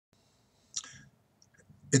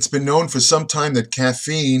It's been known for some time that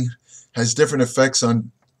caffeine has different effects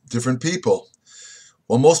on different people.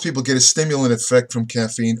 While most people get a stimulant effect from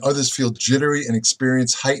caffeine, others feel jittery and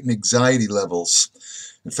experience heightened anxiety levels.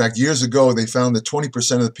 In fact, years ago, they found that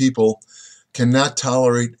 20% of the people cannot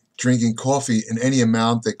tolerate drinking coffee in any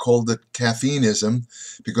amount. They called it caffeineism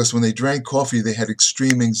because when they drank coffee, they had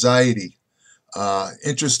extreme anxiety.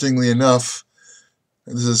 Interestingly enough,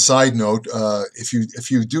 this is a side note,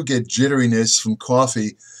 if you do get jitteriness from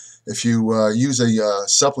coffee, if you use a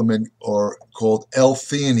supplement or called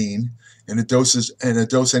L-theanine and a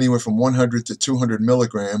dose anywhere from 100 to 200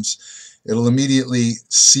 milligrams, it'll immediately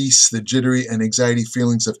cease the jittery and anxiety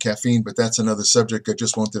feelings of caffeine, but that's another subject. I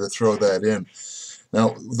just wanted to throw that in.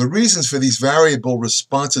 Now, the reasons for these variable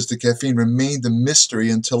responses to caffeine remained a mystery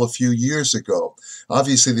until a few years ago.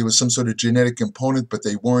 Obviously, there was some sort of genetic component, but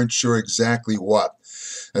they weren't sure exactly what.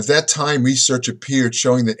 At that time, research appeared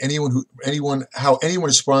showing that how anyone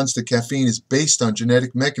responds to caffeine is based on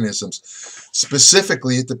genetic mechanisms.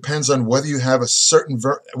 Specifically, it depends on whether you have certain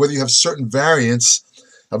variants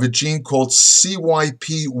of a gene called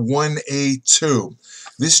CYP1A2.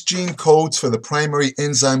 This gene codes for the primary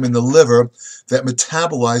enzyme in the liver that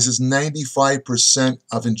metabolizes 95%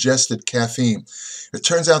 of ingested caffeine. It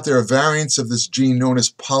turns out there are variants of this gene known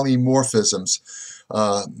as polymorphisms.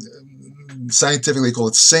 Scientifically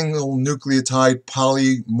called single nucleotide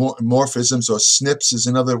polymorphisms, or SNPs is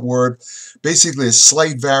another word. Basically, it's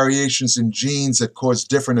slight variations in genes that cause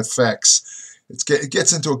different effects. It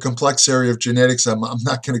gets into a complex area of genetics. I'm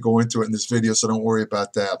not going to go into it in this video, so don't worry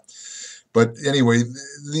about that. But anyway,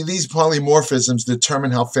 these polymorphisms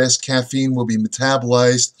determine how fast caffeine will be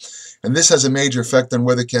metabolized, and this has a major effect on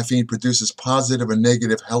whether caffeine produces positive or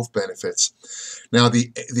negative health benefits. Now,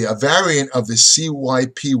 a variant of the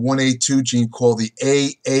CYP1A2 gene called the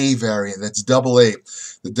AA variant, that's double A.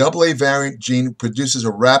 The double A variant gene produces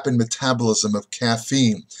a rapid metabolism of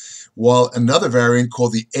caffeine, while another variant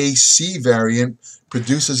called the AC variant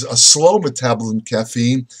produces a slow metabolism of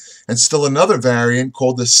caffeine, and still another variant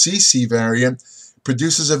called the CC variant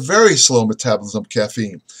produces a very slow metabolism of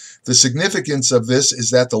caffeine. The significance of this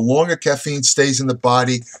is that the longer caffeine stays in the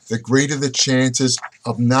body, the greater the chances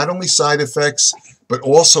of not only side effects, but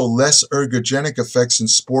also less ergogenic effects in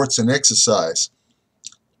sports and exercise.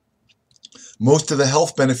 Most of the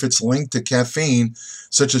health benefits linked to caffeine,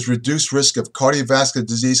 such as reduced risk of cardiovascular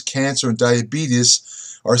disease, cancer, and diabetes,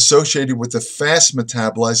 are associated with the fast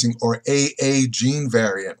metabolizing or AA gene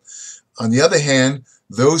variant. On the other hand,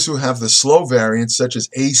 those who have the slow variants, such as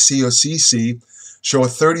AC or CC, show a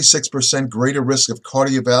 36% greater risk of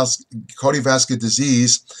cardiovascular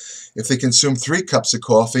disease if they consume 3 cups of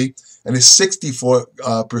coffee, and a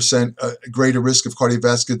 64% greater risk of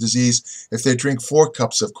cardiovascular disease if they drink 4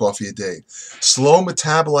 cups of coffee a day. Slow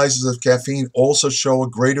metabolizers of caffeine also show a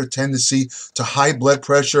greater tendency to high blood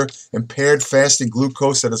pressure, impaired fasting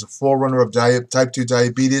glucose, that is a forerunner of type 2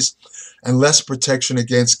 diabetes, and less protection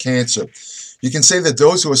against cancer. You can say that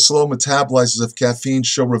those who are slow metabolizers of caffeine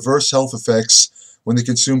show reverse health effects when they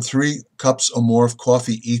consume 3 cups or more of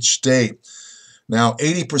coffee each day. Now,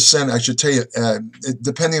 80%, I should tell you,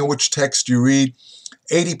 depending on which text you read,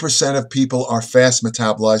 80% of people are fast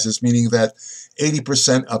metabolizers, meaning that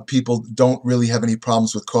 80% of people don't really have any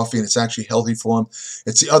problems with coffee and it's actually healthy for them.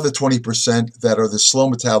 It's the other 20% that are the slow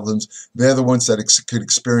metabolisms. They're the ones that could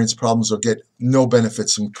experience problems or get no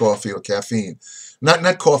benefits from coffee or caffeine.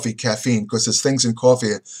 Not coffee, caffeine, because there's things in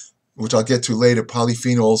coffee, which I'll get to later,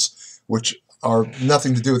 polyphenols, which are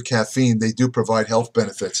nothing to do with caffeine. They do provide health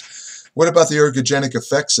benefits. What about the ergogenic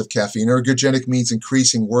effects of caffeine? Ergogenic means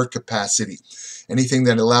increasing work capacity. Anything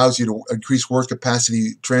that allows you to increase work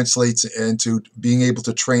capacity translates into being able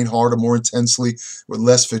to train harder, more intensely, with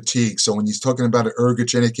less fatigue. So when you're talking about an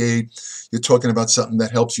ergogenic aid, you're talking about something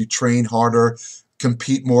that helps you train harder,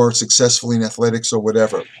 compete more successfully in athletics or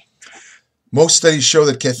whatever. Most studies show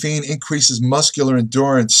that caffeine increases muscular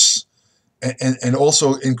endurance and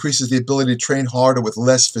also increases the ability to train harder with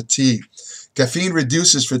less fatigue. Caffeine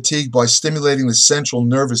reduces fatigue by stimulating the central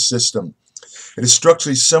nervous system. It is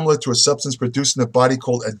structurally similar to a substance produced in the body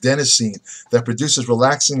called adenosine that produces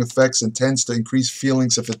relaxing effects and tends to increase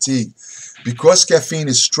feelings of fatigue. Because caffeine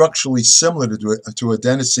is structurally similar to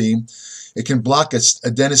adenosine, it can block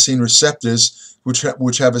adenosine receptors,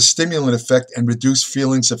 which have a stimulant effect and reduce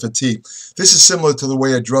feelings of fatigue. This is similar to the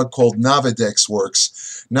way a drug called Navadex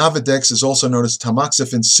works. Navadex is also known as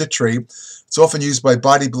tamoxifen citrate. It's often used by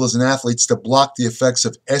bodybuilders and athletes to block the effects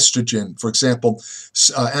of estrogen. For example,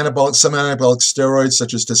 some anabolic steroids,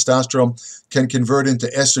 such as testosterone, can convert into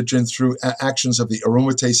estrogen through actions of the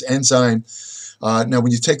aromatase enzyme. Now,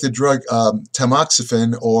 when you take the drug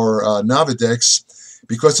tamoxifen or Navadex,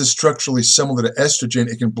 Because it's structurally similar to estrogen,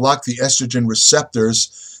 it can block the estrogen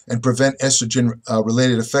receptors and prevent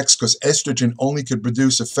estrogen-related effects, because estrogen only could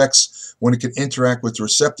produce effects when it can interact with the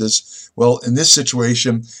receptors. Well, in this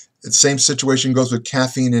situation, the same situation goes with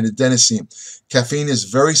caffeine and adenosine. Caffeine is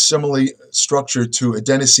very similarly structured to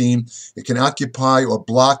adenosine. It can occupy or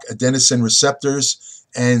block adenosine receptors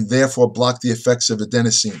and therefore block the effects of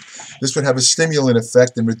adenosine. This would have a stimulant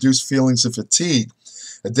effect and reduce feelings of fatigue.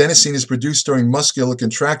 Adenosine is produced during muscular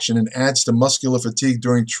contraction and adds to muscular fatigue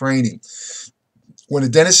during training. When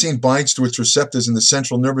adenosine binds to its receptors in the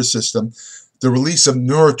central nervous system, the release of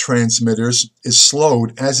neurotransmitters is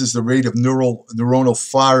slowed, as is the rate of neuronal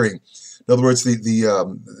firing. In other words,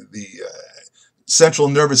 the central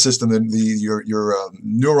nervous system, your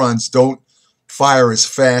neurons don't fire as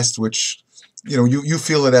fast, which you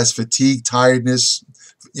feel it as fatigue, tiredness,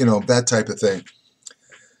 that type of thing.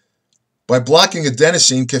 By blocking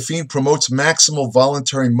adenosine, caffeine promotes maximal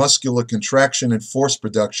voluntary muscular contraction and force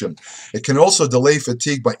production. It can also delay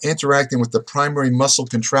fatigue by interacting with the primary muscle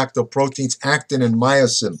contractile proteins actin and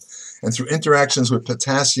myosin, and through interactions with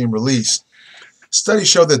potassium release. Studies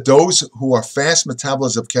show that those who are fast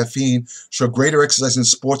metabolisers of caffeine show greater exercise and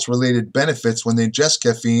sports-related benefits when they ingest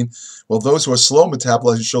caffeine, while those who are slow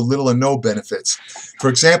metabolizers show little or no benefits. For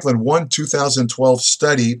example, in one 2012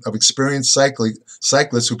 study of experienced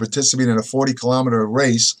cyclists who participated in a 40-kilometer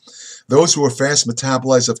race, those who were fast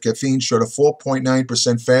metabolizers of caffeine showed a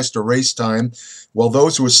 4.9% faster race time, while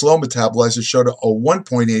those who were slow metabolizers showed a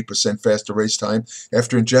 1.8% faster race time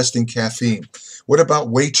after ingesting caffeine. What about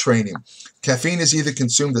weight training? Caffeine is either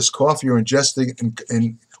consumed as coffee or ingested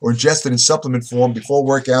in supplement form before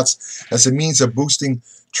workouts as a means of boosting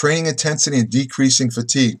training intensity and decreasing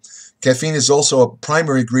fatigue. Caffeine is also a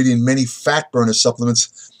primary ingredient in many fat burner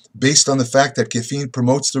supplements based on the fact that caffeine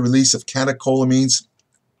promotes the release of catecholamines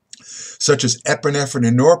such as epinephrine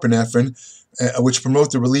and norepinephrine, which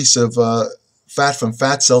promote the release of fat from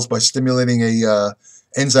fat cells by stimulating a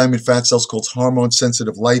enzyme in fat cells called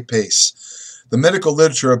hormone-sensitive lipase. The medical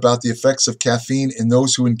literature about the effects of caffeine in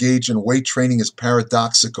those who engage in weight training is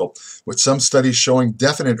paradoxical, with some studies showing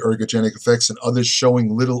definite ergogenic effects and others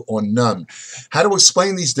showing little or none. How to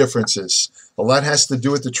explain these differences? A lot has to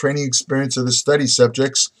do with the training experience of the study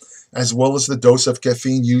subjects, as well as the dose of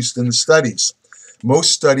caffeine used in the studies.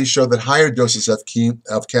 Most studies show that higher doses of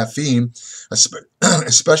caffeine,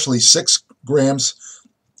 especially 6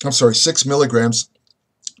 milligrams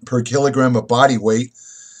per kilogram of body weight,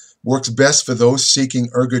 works best for those seeking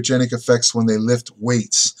ergogenic effects when they lift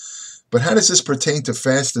weights. But how does this pertain to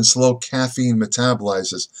fast and slow caffeine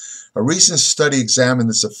metabolizers? A recent study examined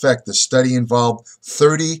this effect. The study involved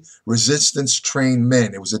 30 resistance-trained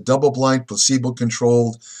men. It was a double-blind,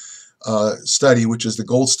 placebo-controlled study, which is the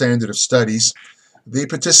gold standard of studies. They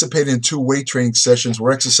participated in 2 weight training sessions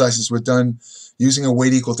where exercises were done using a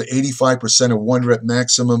weight equal to 85% of 1 rep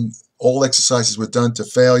maximum. All exercises were done to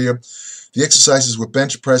failure. The exercises were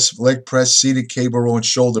bench press, leg press, seated cable row, and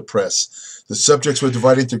shoulder press. The subjects were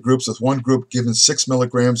divided into groups, with one group given 6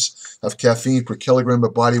 milligrams of caffeine per kilogram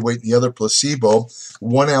of body weight and the other placebo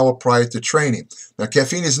 1 hour prior to training. Now,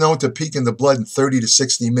 caffeine is known to peak in the blood in 30 to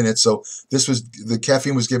 60 minutes, so the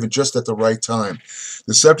caffeine was given just at the right time.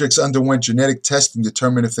 The subjects underwent genetic testing to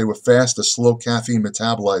determine if they were fast or slow caffeine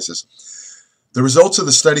metabolizers. The results of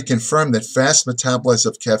the study confirmed that fast metabolizers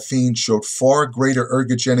of caffeine showed far greater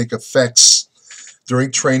ergogenic effects during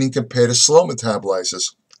training compared to slow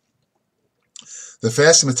metabolizers. The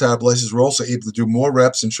fast metabolizers were also able to do more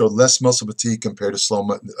reps and showed less muscle fatigue compared to slow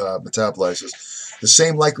metabolizers. The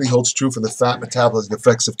same likely holds true for the fat metabolizing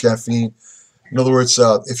effects of caffeine. In other words,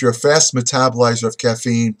 if you're a fast metabolizer of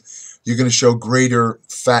caffeine, you're going to show greater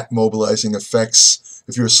fat mobilizing effects.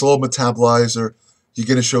 If you're a slow metabolizer, you're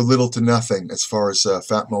going to show little to nothing as far as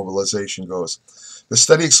fat mobilization goes. The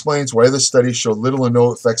study explains why other studies show little or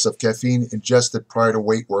no effects of caffeine ingested prior to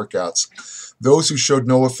weight workouts. Those who showed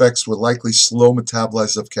no effects were likely slow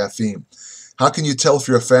metabolizers of caffeine. How can you tell if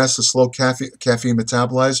you're a fast or slow caffeine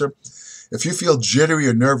metabolizer? If you feel jittery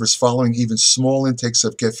or nervous following even small intakes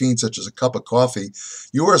of caffeine, such as a cup of coffee,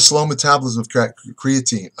 you are a slow metabolism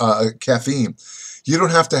of caffeine. You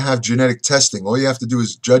don't have to have genetic testing. All you have to do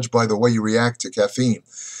is judge by the way you react to caffeine.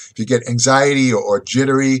 If you get anxiety or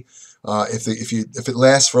jittery, if it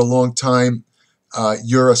lasts for a long time,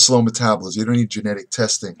 you're a slow metabolist. You don't need genetic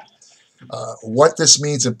testing. What this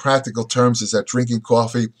means in practical terms is that drinking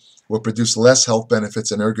coffee will produce less health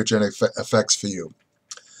benefits and ergogenic effects for you.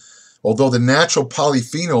 Although the natural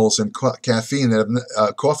polyphenols in coffee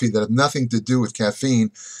that have nothing to do with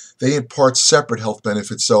caffeine, they impart separate health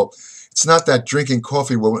benefits. So It's not that drinking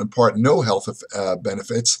coffee will impart no health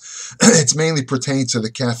benefits. It's mainly pertaining to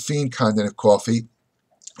the caffeine content of coffee,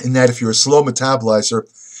 in that if you're a slow metabolizer,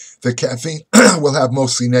 the caffeine will have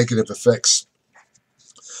mostly negative effects.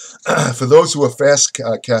 For those who are fast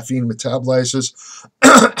caffeine metabolizers,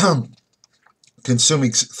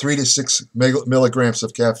 consuming 3 to 6 milligrams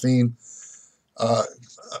of caffeine uh,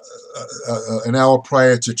 an hour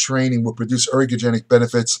prior to training will produce ergogenic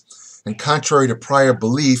benefits, and contrary to prior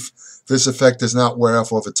belief, this effect does not wear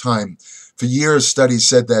off over time. For years, studies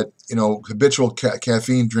said that habitual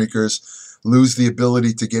caffeine drinkers lose the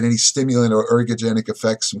ability to get any stimulant or ergogenic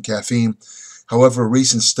effects from caffeine. However, a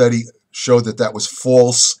recent study showed that that was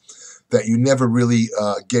false, that you never really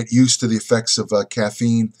get used to the effects of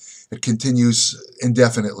caffeine. It continues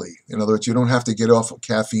indefinitely. In other words, you don't have to get off of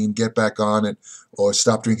caffeine, get back on it, or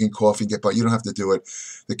stop drinking coffee, get back. You don't have to do it.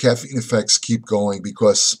 The caffeine effects keep going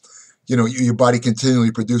because your body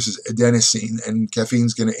continually produces adenosine, and caffeine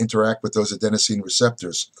is going to interact with those adenosine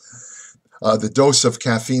receptors. The dose of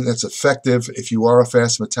caffeine that's effective, if you are a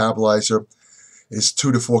fast metabolizer, is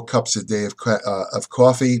 2 to 4 cups a day of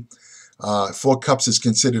coffee. 4 cups is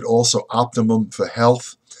considered also optimum for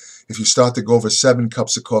health. If you start to go over 7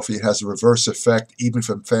 cups of coffee, it has a reverse effect, even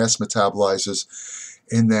from fast metabolizers,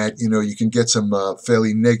 in that you can get some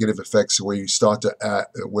fairly negative effects where you start to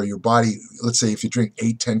where your body, let's say if you drink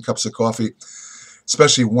 8-10 cups of coffee,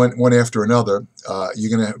 especially one after another,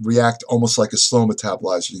 you're going to react almost like a slow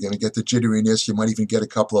metabolizer. You're going to get the jitteriness. You might even get a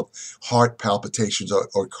couple of heart palpitations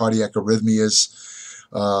or cardiac arrhythmias.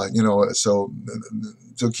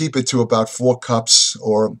 So keep it to about 4 cups,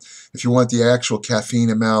 or if you want the actual caffeine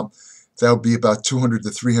amount, that would be about 200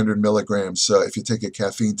 to 300 milligrams. If you take a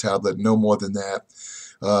caffeine tablet, no more than that.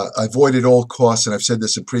 Avoid at all costs, and I've said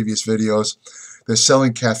this in previous videos, they're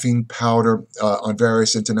selling caffeine powder on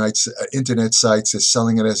various internet sites. They're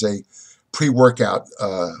selling it as a pre-workout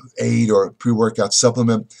aid or pre-workout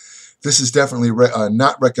supplement. This is definitely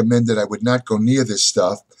not recommended. I would not go near this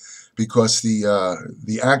stuff, because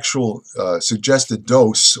the actual suggested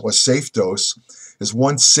dose or safe dose is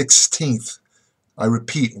 1/16. I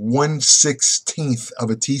repeat, 1/16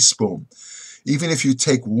 of a teaspoon. Even if you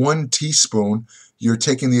take 1 teaspoon, you're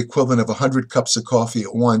taking the equivalent of 100 cups of coffee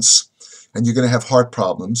at once, and you're going to have heart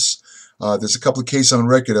problems. There's a couple of cases on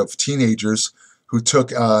record of teenagers who took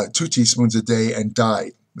 2 teaspoons a day and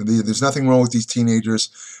died. There's nothing wrong with these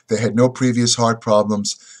teenagers. They had no previous heart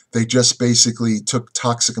problems. They just basically took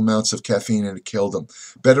toxic amounts of caffeine and it killed them.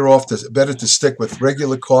 Better to stick with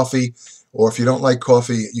regular coffee, or if you don't like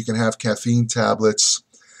coffee, you can have caffeine tablets.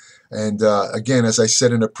 And again, as I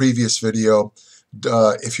said in a previous video,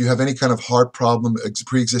 if you have any kind of heart problem,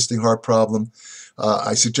 pre-existing heart problem,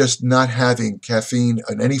 I suggest not having caffeine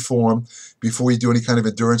in any form before you do any kind of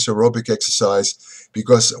endurance aerobic exercise,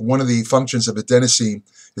 because one of the functions of adenosine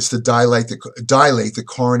is to dilate the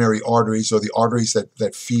coronary arteries, or the arteries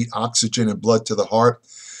that feed oxygen and blood to the heart.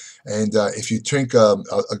 And if you drink a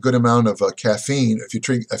good amount of caffeine, if you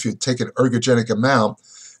take an ergogenic amount,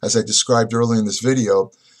 as I described earlier in this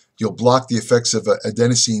video, you'll block the effects of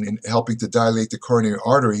adenosine in helping to dilate the coronary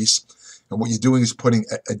arteries. And what you're doing is putting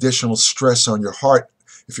additional stress on your heart.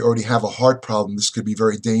 If you already have a heart problem, this could be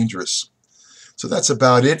very dangerous. So that's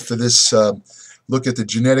about it for this look at the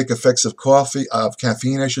genetic effects of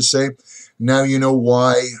caffeine, I should say. Now you know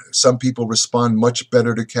why some people respond much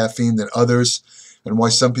better to caffeine than others, and why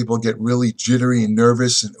some people get really jittery and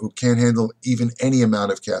nervous and who can't handle even any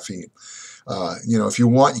amount of caffeine. If you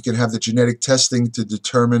want, you can have the genetic testing to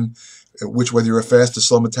determine whether you're a fast or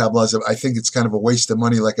slow metabolizer. I think it's kind of a waste of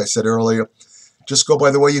money, like I said earlier. Just go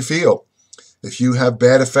by the way you feel. If you have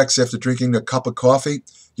bad effects after drinking a cup of coffee,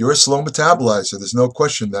 you're a slow metabolizer. There's no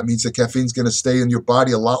question. That means the caffeine's going to stay in your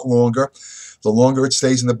body a lot longer. The longer it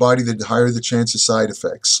stays in the body, the higher the chance of side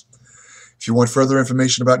effects. If you want further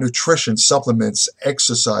information about nutrition, supplements,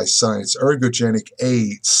 exercise science, ergogenic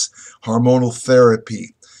aids, hormonal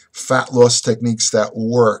therapy, fat loss techniques that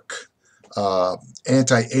work,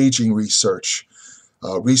 anti-aging research,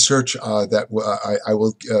 I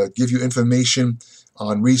will give you information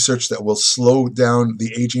on research that will slow down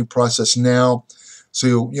the aging process now.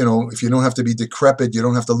 So, if you don't have to be decrepit, you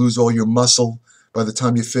don't have to lose all your muscle by the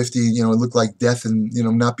time you're 50, look like death and,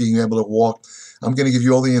 not being able to walk. I'm going to give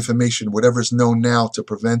you all the information, whatever is known now, to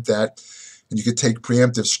prevent that. And you could take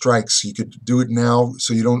preemptive strikes. You could do it now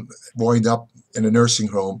so you don't wind up in a nursing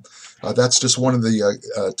home. That's just one of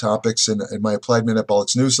the topics in my Applied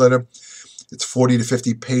Metabolics newsletter. It's 40 to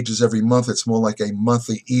 50 pages every month. It's more like a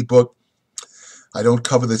monthly ebook. I don't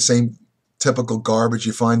cover the same typical garbage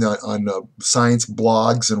you find on science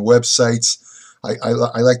blogs and websites.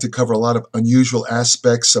 I like to cover a lot of unusual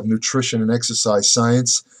aspects of nutrition and exercise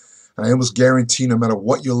science. And I almost guarantee no matter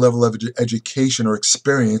what your level of education or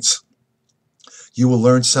experience, you will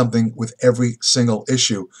learn something with every single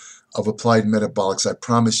issue of applied metabolics. I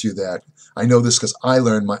promise you that. I know this because I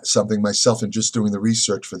learned something myself in just doing the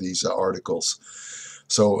research for these articles.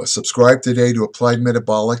 So subscribe today to Applied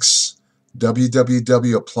Metabolics,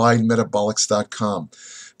 www.appliedmetabolics.com.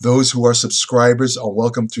 Those who are subscribers are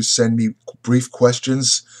welcome to send me brief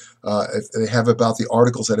questions if they have about the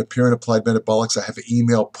articles that appear in Applied Metabolics. I have an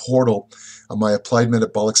email portal on my Applied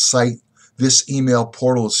Metabolics site. This email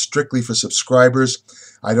portal is strictly for subscribers.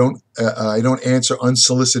 I don't answer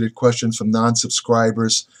unsolicited questions from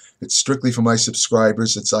non-subscribers. It's strictly for my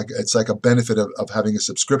subscribers. It's like a benefit of having a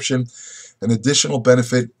subscription. An additional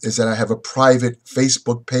benefit is that I have a private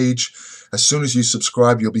Facebook page. As soon as you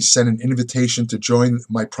subscribe, you'll be sent an invitation to join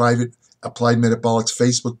my private Applied Metabolics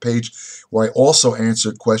Facebook page, where I also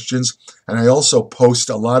answer questions, and I also post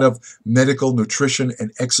a lot of medical, nutrition,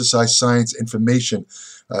 and exercise science information,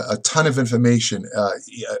 a ton of information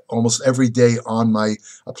almost every day on my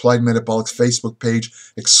Applied Metabolics Facebook page,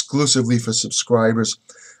 exclusively for subscribers.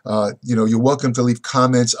 You're welcome to leave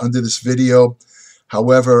comments under this video.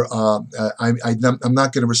 However, I'm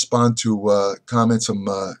not going to respond to comments from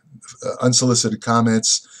unsolicited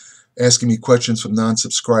comments asking me questions from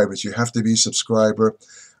non-subscribers. You have to be a subscriber.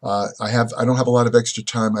 I don't have a lot of extra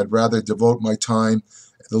time. I'd rather devote my time,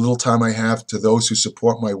 the little time I have, to those who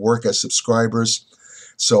support my work as subscribers.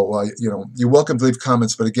 So you're welcome to leave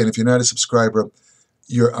comments. But again, if you're not a subscriber,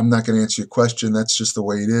 I'm not going to answer your question. That's just the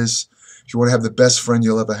way it is. If you want to have the best friend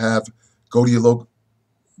you'll ever have, go to your local.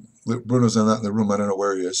 Bruno's not in the room. I don't know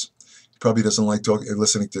where he is. He probably doesn't like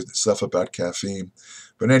listening to stuff about caffeine.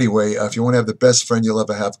 But anyway, if you want to have the best friend you'll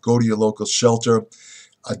ever have, go to your local shelter,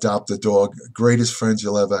 adopt a dog. Greatest friends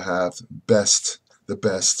you'll ever have. Best, the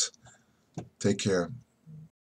best. Take care.